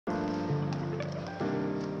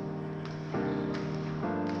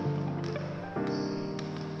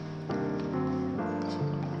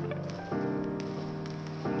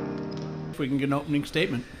we can get an opening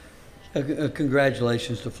statement.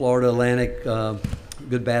 Congratulations to Florida Atlantic.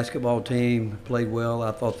 Good basketball team, played well.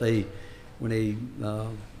 I thought when they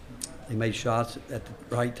made shots at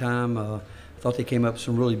the right time. I thought they came up with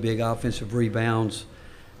some really big offensive rebounds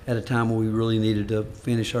at a time when we really needed to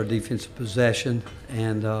finish our defensive possession.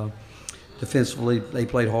 And defensively, they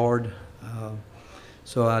played hard.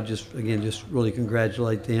 So I just really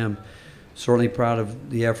congratulate them. Certainly proud of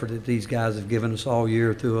the effort that these guys have given us all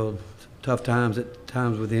year through tough times at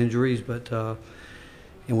times with injuries. But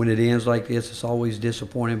and when it ends like this, it's always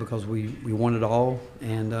disappointing because we won it all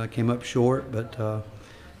and came up short. But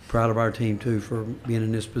proud of our team too for being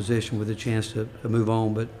in this position with a chance to move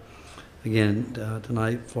on. But again,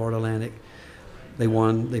 tonight, Florida Atlantic, they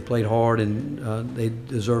won. They played hard and they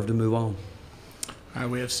deserve to move on. All right,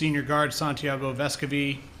 we have senior guard Santiago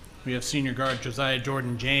Vescovi. We have senior guard Josiah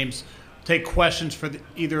Jordan James. Take questions for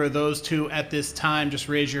either of those two at this time. Just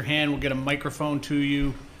raise your hand. We'll get a microphone to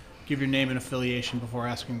you. Give your name and affiliation before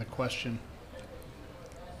asking the question.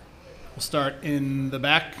 We'll start in the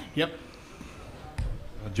back. Yep.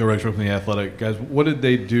 Joe Rexford from The Athletic. Guys, what did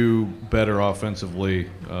they do better offensively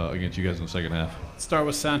against you guys in the second half? Start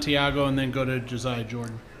with Santiago and then go to Josiah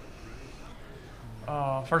Jordan.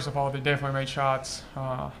 First of all, they definitely made shots.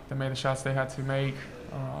 They made the shots they had to make.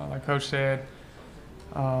 Like Coach said,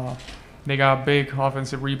 they got big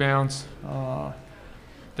offensive rebounds.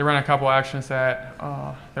 They ran a couple actions that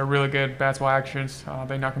they're really good basketball actions.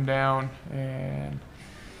 They knocked them down, and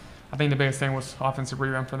I think the biggest thing was offensive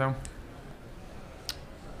rebound for them.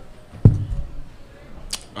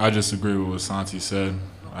 I just agree with what Santi said.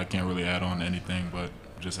 I can't really add on to anything, but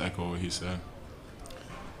just echo what he said.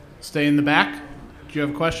 Stay in the back. Do you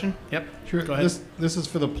have a question? Yep. Sure. Go ahead. This is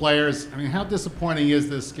for the players. I mean, how disappointing is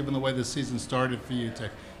this, given the way the season started, for you to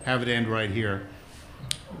have it end right here?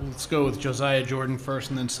 Let's go with Josiah Jordan first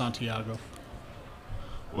and then Santiago.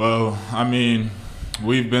 Well, I mean,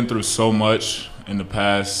 we've been through so much in the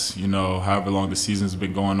past, however long the season's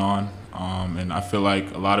been going on. And I feel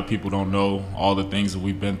like a lot of people don't know all the things that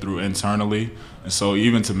we've been through internally. And so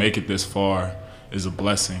even to make it this far is a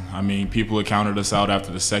blessing. I mean, people counted us out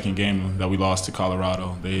after the second game that we lost to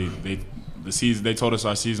Colorado. They told us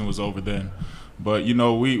our season was over then. But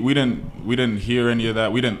we didn't hear any of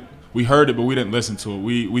that. We heard it, but we didn't listen to it.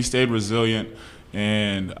 We stayed resilient,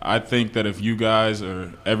 and I think that if you guys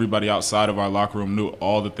or everybody outside of our locker room knew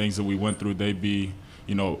all the things that we went through, they'd be,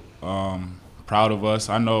 proud of us.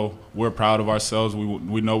 I know we're proud of ourselves.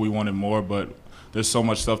 We know we wanted more, but there's so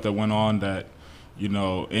much stuff that went on that,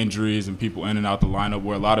 injuries and people in and out the lineup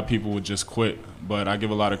where a lot of people would just quit. But I give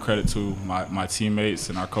a lot of credit to my teammates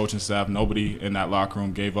and our coaching staff. Nobody in that locker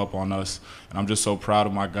room gave up on us, and I'm just so proud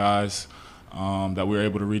of my guys that we were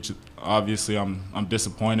able to reach it. Obviously, I'm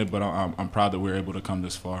disappointed, but I'm proud that we were able to come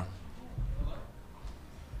this far.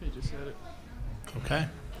 He just said it. Okay.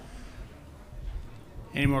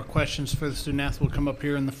 Any more questions for the student athlete? We'll come up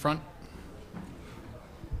here in the front.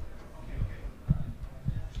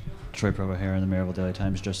 Troy Provo here in the Maryville Daily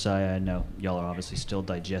Times. Josiah, I know y'all are obviously still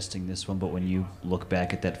digesting this one, but when you look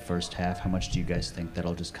back at that first half, how much do you guys think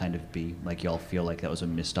that'll just kind of be like y'all feel like that was a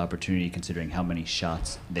missed opportunity considering how many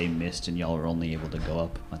shots they missed and y'all were only able to go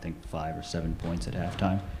up, I think, 5 or 7 points at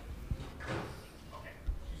halftime?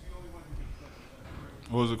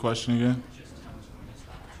 What was the question again?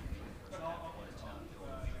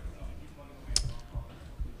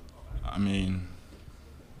 I mean,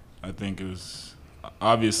 I think it was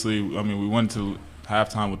obviously. We went to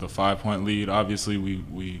halftime with a 5-point lead. Obviously,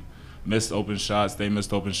 we missed open shots. They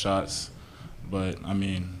missed open shots, but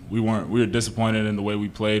we were disappointed in the way we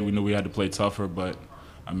played. We knew we had to play tougher, but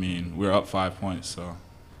we were up 5 points. So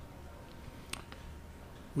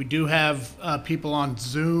we do have people on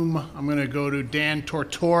Zoom. I'm going to go to Dan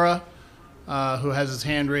Tortora, who has his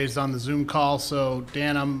hand raised on the Zoom call. So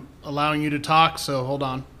Dan, I'm allowing you to talk. So hold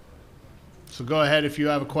on. So go ahead if you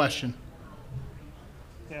have a question.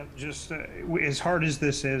 Yeah, just as hard as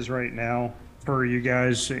this is right now for you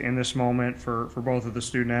guys in this moment, for both of the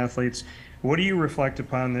student athletes, what do you reflect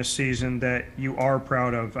upon this season that you are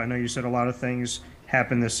proud of? I know you said a lot of things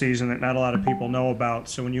happened this season that not a lot of people know about.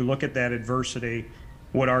 So when you look at that adversity,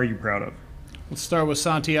 what are you proud of? Let's start with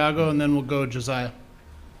Santiago, and then we'll go Josiah.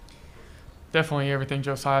 Definitely everything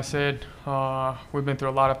Josiah said. We've been through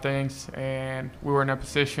a lot of things, and we were in a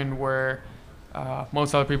position where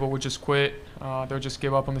most other people would just quit. They'll just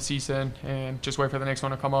give up on the season and just wait for the next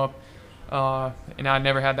one to come up. And I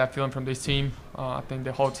never had that feeling from this team. I think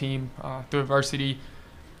the whole team, through adversity,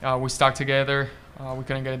 we stuck together. We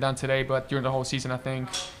couldn't get it done today, but during the whole season, I think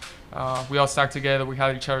we all stuck together. We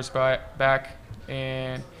had each other's back,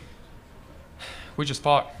 and we just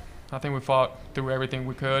fought. I think we fought through everything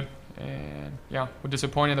we could, and yeah, we're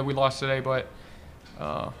disappointed that we lost today, but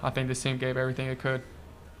I think this team gave everything it could.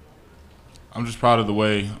 I'm just proud of the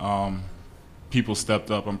way people stepped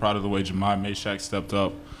up. I'm proud of the way Jemai Meshack stepped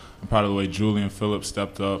up. I'm proud of the way Julian Phillips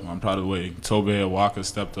stepped up. I'm proud of the way Tobe Awaka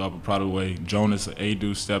stepped up. I'm proud of the way Jonas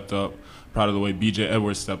Adu stepped up. I'm proud of the way B.J.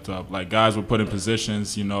 Edwards stepped up. Like, guys were put in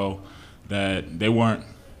positions, you know, that they weren't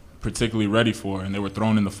particularly ready for, and they were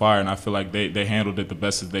thrown in the fire, and I feel like they handled it the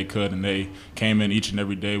best as they could, and they came in each and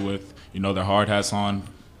every day with, you know, their hard hats on,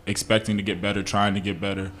 expecting to get better, trying to get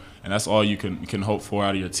better, and that's all you can hope for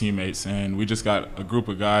out of your teammates. And we just got a group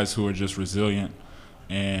of guys who are just resilient,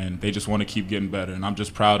 and they just want to keep getting better. And I'm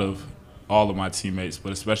just proud of all of my teammates,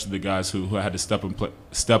 but especially the guys who had to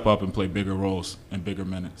step up and play bigger roles and bigger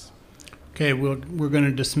minutes. Okay, we're going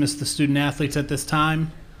to dismiss the student athletes at this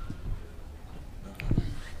time.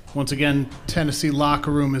 Once again, Tennessee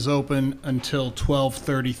locker room is open until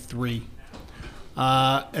 12:33.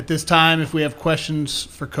 At this time, if we have questions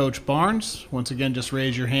for Coach Barnes, once again, just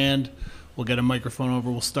raise your hand. We'll get a microphone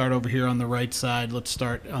over. We'll start over here on the right side. Let's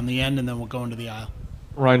start on the end, and then we'll go into the aisle.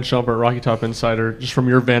 Ryan Schumpert, Rocky Top Insider. Just from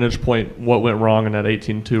your vantage point, what went wrong in that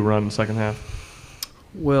 18-2 run in the second half?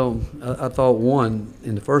 Well, I thought one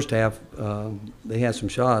in the first half they had some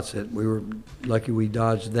shots that we were lucky we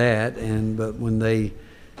dodged that, but when they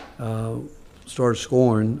started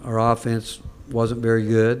scoring, our offense wasn't very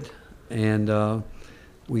good, and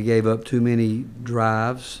we gave up too many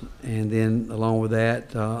drives, and then along with that,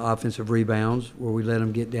 offensive rebounds where we let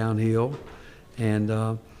them get downhill, and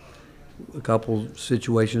a couple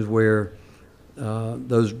situations where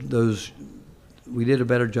we did a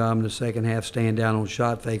better job in the second half staying down on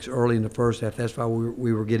shot fakes early in the first half. That's why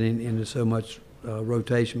we were getting into so much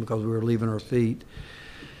rotation, because we were leaving our feet.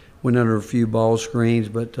 Went under a few ball screens,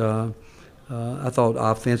 but I thought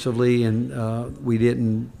offensively, and we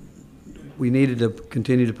needed to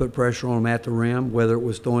continue to put pressure on them at the rim, whether it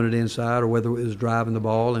was throwing it inside or whether it was driving the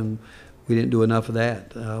ball, and we didn't do enough of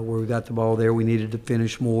that. Where we got the ball there, we needed to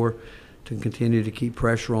finish more to continue to keep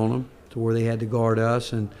pressure on them to where they had to guard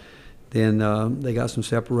us, and then they got some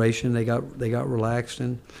separation. They got relaxed,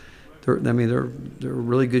 and they're a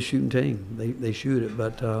really good shooting team. They shoot it,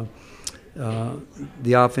 but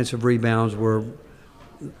the offensive rebounds were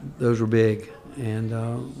big,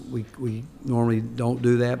 and we normally don't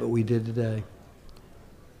do that, but we did today.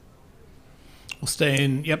 We'll stay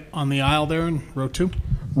on the aisle there in row 2.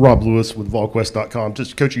 Rob Lewis with VolQuest.com.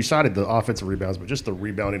 Just, Coach, you cited the offensive rebounds, but just the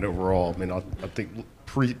rebounding overall. I mean, I think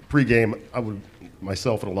pre-game,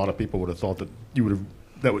 myself and a lot of people would have thought that you would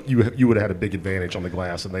have had a big advantage on the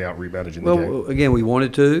glass, and they out-rebounded you in the game. Well, again, we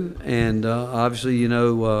wanted to, and obviously, we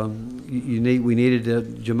needed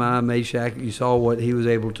Jemai Meshack. You saw what he was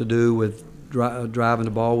able to do with driving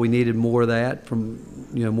the ball. We needed more of that from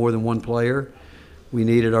more than one player. We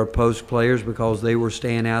needed our post players because they were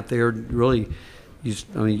staying out there really.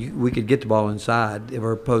 We could get the ball inside if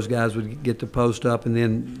our post guys would get the post up, and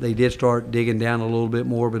then they did start digging down a little bit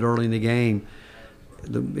more. But early in the game,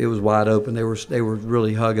 it was wide open. They were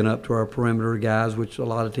really hugging up to our perimeter guys, which a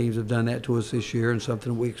lot of teams have done that to us this year, and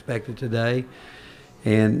something we expected today.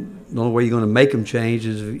 And the only way you're going to make them change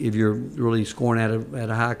is if you're really scoring at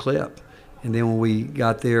a high clip. And then when we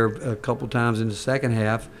got there a couple times in the second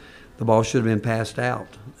half, the ball should have been passed out,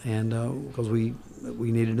 and because we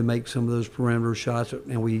needed to make some of those perimeter shots.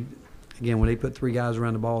 And when they put 3 guys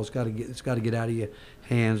around the ball, it's got to get out of your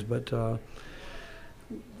hands. But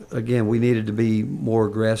again, we needed to be more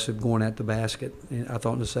aggressive going at the basket, I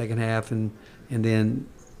thought, in the second half, and then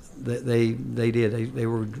they did. They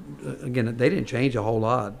were, again, they didn't change a whole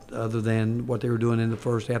lot other than what they were doing in the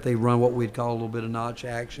first half. They run what we'd call a little bit of notch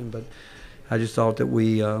action, but I just thought that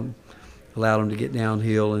we allowed them to get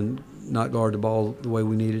downhill and not guard the ball the way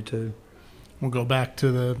we needed to. We'll go back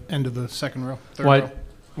to the end of the second row. Third row.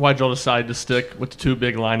 Why'd y'all decide to stick with the 2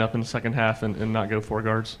 big lineup in the second half and not go 4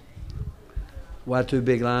 guards? Why 2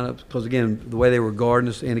 big lineups? Because, again, the way they were guarding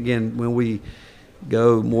us, and, again, when we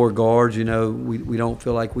go more guards, we don't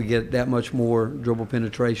feel like we get that much more dribble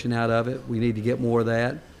penetration out of it. We need to get more of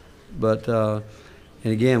that. But, and,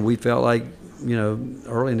 again, we felt like,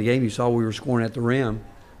 early in the game you saw we were scoring at the rim.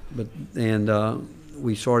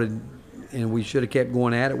 We started, and we should have kept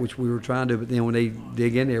going at it, which we were trying to, but then when they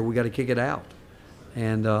dig in there, we got to kick it out.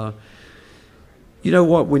 And you know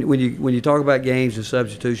what, when you talk about games and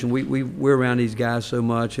substitution, we're around these guys so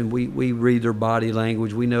much, and we read their body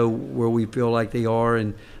language. We know where we feel like they are,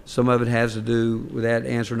 and some of it has to do with that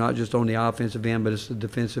answer, not just on the offensive end, but it's the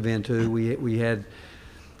defensive end too. We had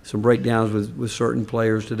some breakdowns with certain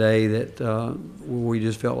players today that we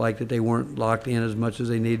just felt like that they weren't locked in as much as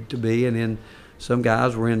they needed to be, and then some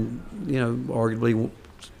guys were in, arguably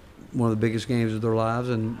one of the biggest games of their lives,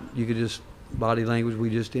 and you could just, body language, we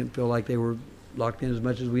just didn't feel like they were locked in as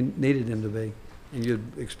much as we needed them to be. And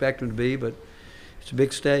you'd expect them to be, but it's a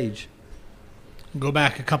big stage. Go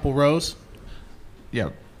back a couple rows. Yeah.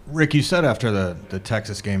 Rick, you said after the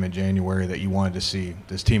Texas game in January that you wanted to see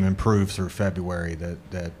this team improve through February.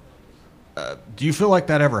 Do you feel like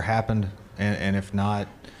that ever happened? And if not,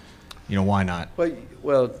 why not?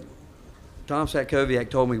 Well, Tom Satkowiak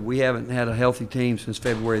told me we haven't had a healthy team since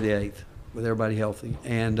February the 8th with everybody healthy.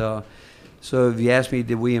 And so if you ask me,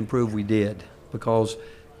 did we improve, we did. Because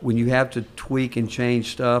when you have to tweak and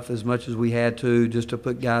change stuff as much as we had to just to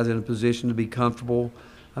put guys in a position to be comfortable,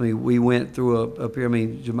 I mean, we went through a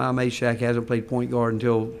period. Jamal Mashak hasn't played point guard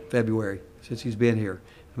until February since he's been here.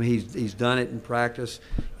 I mean, he's done it in practice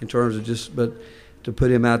in terms of but to put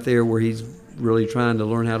him out there where he's really trying to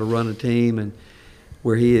learn how to run a team, and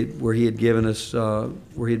where he had given us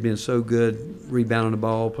where he had been so good rebounding the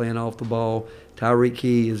ball, playing off the ball. Tyreek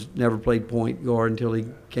Key has never played point guard until he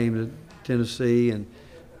came to Tennessee, and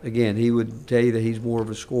again, he would tell you that he's more of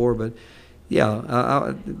a scorer, but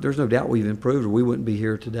yeah, there's no doubt we've improved, or we wouldn't be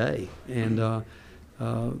here today. And the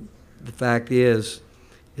fact is,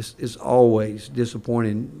 it's always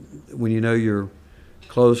disappointing when you're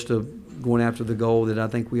close to going after the goal that I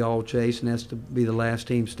think we all chase, and that's to be the last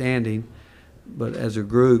team standing. But as a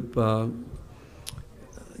group,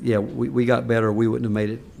 we got better. We wouldn't have made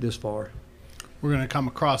it this far. We're going to come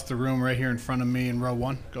across the room right here in front of me in row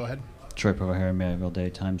 1. Go ahead. Troy Prohara, Maryville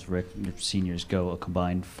Daily Times. Rick, your seniors go a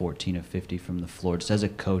combined 14 of 50 from the floor. Just as a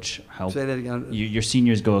coach, Say that again. Your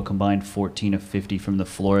seniors go a combined 14 of 50 from the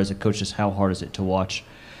floor. As a coach, just how hard is it to watch,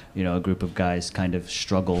 a group of guys kind of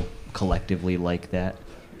struggle collectively like that?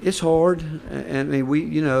 It's hard, and I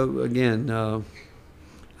mean,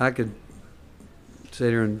 I could sit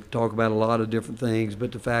here and talk about a lot of different things,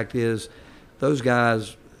 but the fact is, those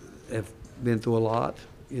guys have been through a lot.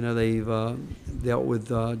 They've dealt with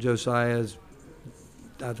Josiah's,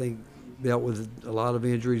 I think, dealt with a lot of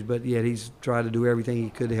injuries, but yet he's tried to do everything he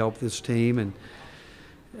could to help this team.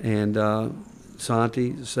 And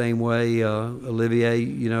Santi, the same way.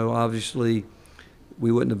 Olivier, obviously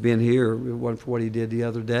we wouldn't have been here if it wasn't for what he did the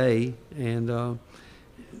other day. And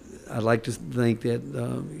I'd like to think that,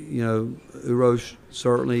 Urosh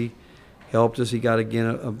certainly helped us. He got, again,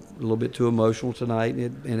 a little bit too emotional tonight,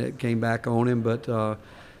 and it came back on him. But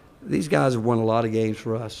these guys have won a lot of games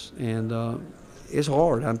for us, and it's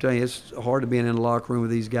hard. I'm telling you, it's hard to be in the locker room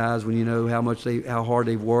with these guys when you know how hard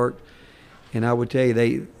they've worked. And I would tell you,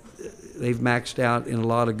 they've maxed out in a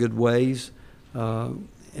lot of good ways.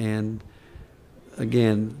 And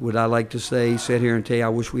again, would I like to sit here and tell you I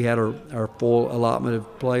wish we had our full allotment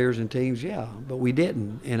of players and teams? Yeah, but we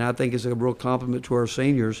didn't. And I think it's a real compliment to our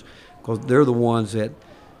seniors, because they're the ones that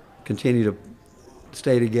continue to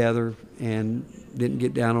stay together and didn't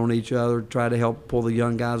get down on each other, try to help pull the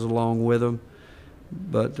young guys along with them.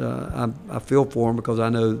 But I feel for them, because I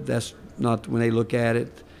know that's not, when they look at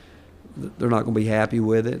it, they're not going to be happy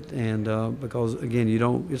with it. And because, again,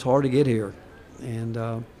 it's hard to get here.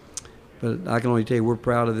 And but I can only tell you we're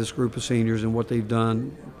proud of this group of seniors and what they've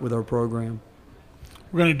done with our program.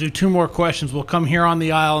 We're going to do 2 more questions. We'll come here on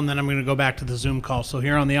the aisle, and then I'm going to go back to the Zoom call. So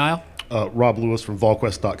here on the aisle. Rob Lewis from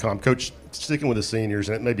VolQuest.com. Coach, sticking with the seniors,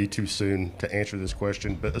 and it may be too soon to answer this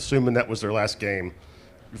question, but assuming that was their last game,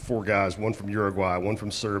 4 guys, one from Uruguay, one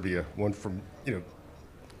from Serbia, one from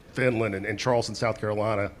Finland, and Charleston, South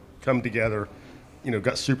Carolina, come together,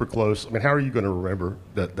 got super close. I mean, how are you going to remember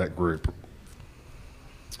that group?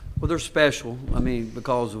 Well, they're special. I mean,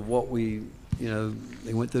 because of what they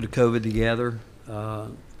went through the COVID together.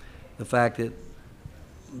 The fact that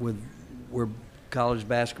with where college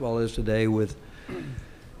basketball is today, with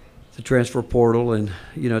the transfer portal, and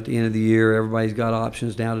at the end of the year, everybody's got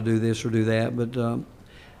options now to do this or do that. But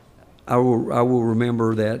I will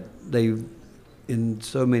remember that they, in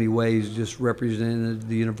so many ways, just represented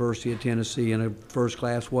the University of Tennessee in a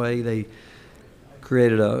first-class way. They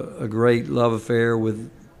created a great love affair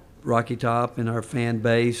with Rocky Top and our fan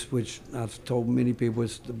base, which I've told many people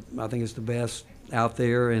I think it's the best out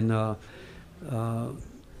there, and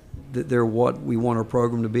they're what we want our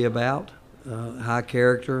program to be about. High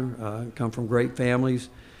character, come from great families,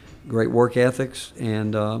 great work ethics,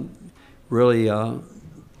 and really of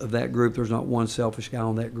that group, there's not one selfish guy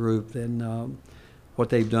on that group. And what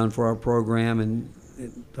they've done for our program, and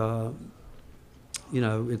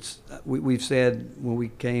we've said when we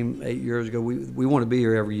came 8 years ago, we want to be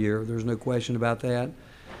here every year. There's no question about that.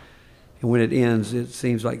 And when it ends, it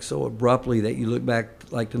seems like so abruptly that you look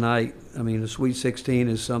back like tonight. I mean, the Sweet 16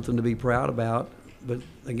 is something to be proud about, But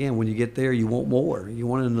again, when you get there, you want more. You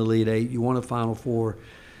want an Elite Eight. You want a Final Four.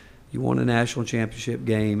 You want a national championship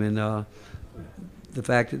game. And the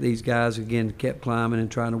fact that these guys, again, kept climbing and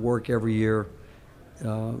trying to work every year,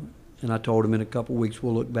 and I told them in a couple of weeks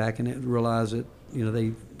we'll look back and realize that, you know,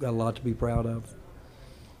 they've got a lot to be proud of.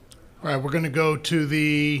 All right, we're going to go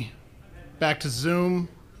to back to Zoom,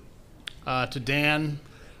 to Dan.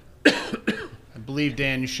 I believe,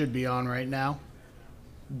 Dan, you should be on right now.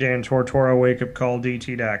 Dan Tortora,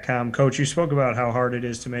 wakeupcalldt.com. Coach, you spoke about how hard it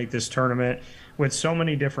is to make this tournament with so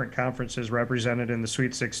many different conferences represented in the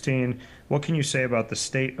Sweet 16. What can you say about the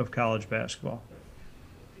state of college basketball?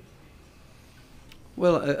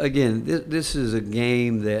 Well, again, this is a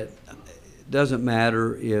game that doesn't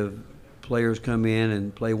matter if players come in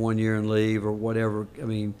and play 1 year and leave or whatever. I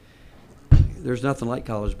mean, there's nothing like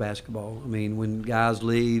college basketball. I mean, when guys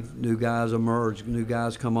leave, new guys emerge, new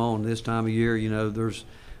guys come on. This time of year, you know, those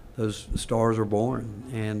stars are born.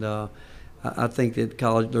 And I think that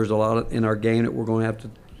college, there's a lot in our game that we're going to have to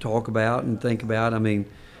talk about and think about. I mean,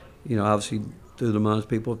 you know, obviously through the months,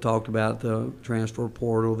 people have talked about the transfer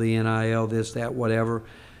portal, the NIL, this, that, whatever.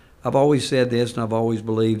 I've always said this, and I've always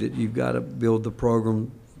believed that you've got to build the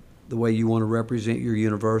program the way you want to represent your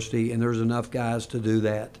university, and there's enough guys to do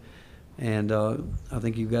that. And I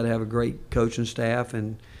think you've got to have a great coaching staff.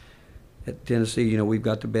 And at Tennessee, you know, we've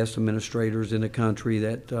got the best administrators in the country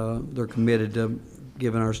that they're committed to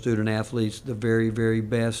giving our student athletes the very, very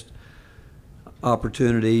best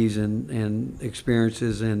opportunities and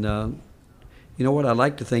experiences. And you know what? I'd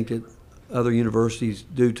like to think that other universities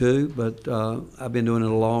do too, but I've been doing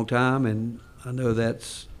it a long time, and I know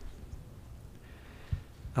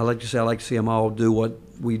I like to see them all do what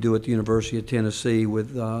we do at the University of Tennessee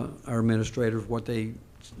with our administrators,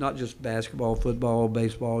 not just basketball, football,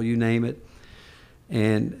 baseball, you name it.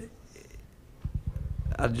 And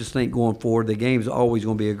I just think going forward, the game's always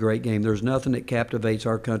going to be a great game. There's nothing that captivates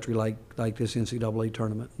our country like this NCAA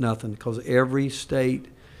tournament, nothing, because every state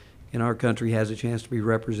in our country has a chance to be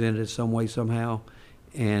represented some way, somehow.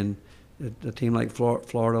 And a team like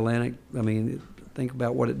Florida Atlantic, I mean, think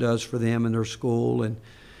about what it does for them and their school. And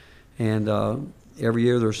every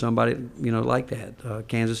year there's somebody, you know, like that.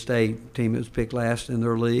 Kansas State, team that was picked last in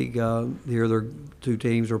their league. Here their two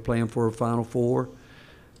teams are playing for a Final Four.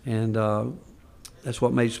 And that's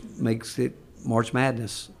what makes it March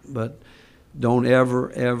Madness. But don't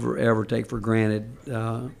ever, ever, ever take for granted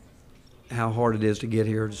how hard it is to get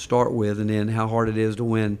here to start with, and then how hard it is to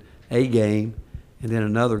win a game and then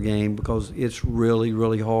another game, because it's really,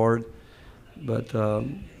 really hard. But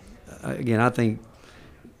again, I think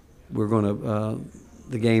the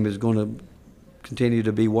game is going to continue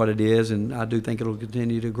to be what it is, and I do think it'll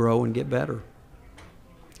continue to grow and get better.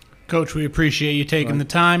 Coach, we appreciate you taking the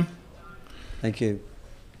time. Thank you.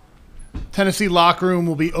 Tennessee locker room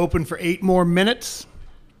will be open for 8 more minutes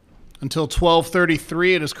until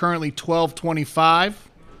 12:33. It is currently 12:25.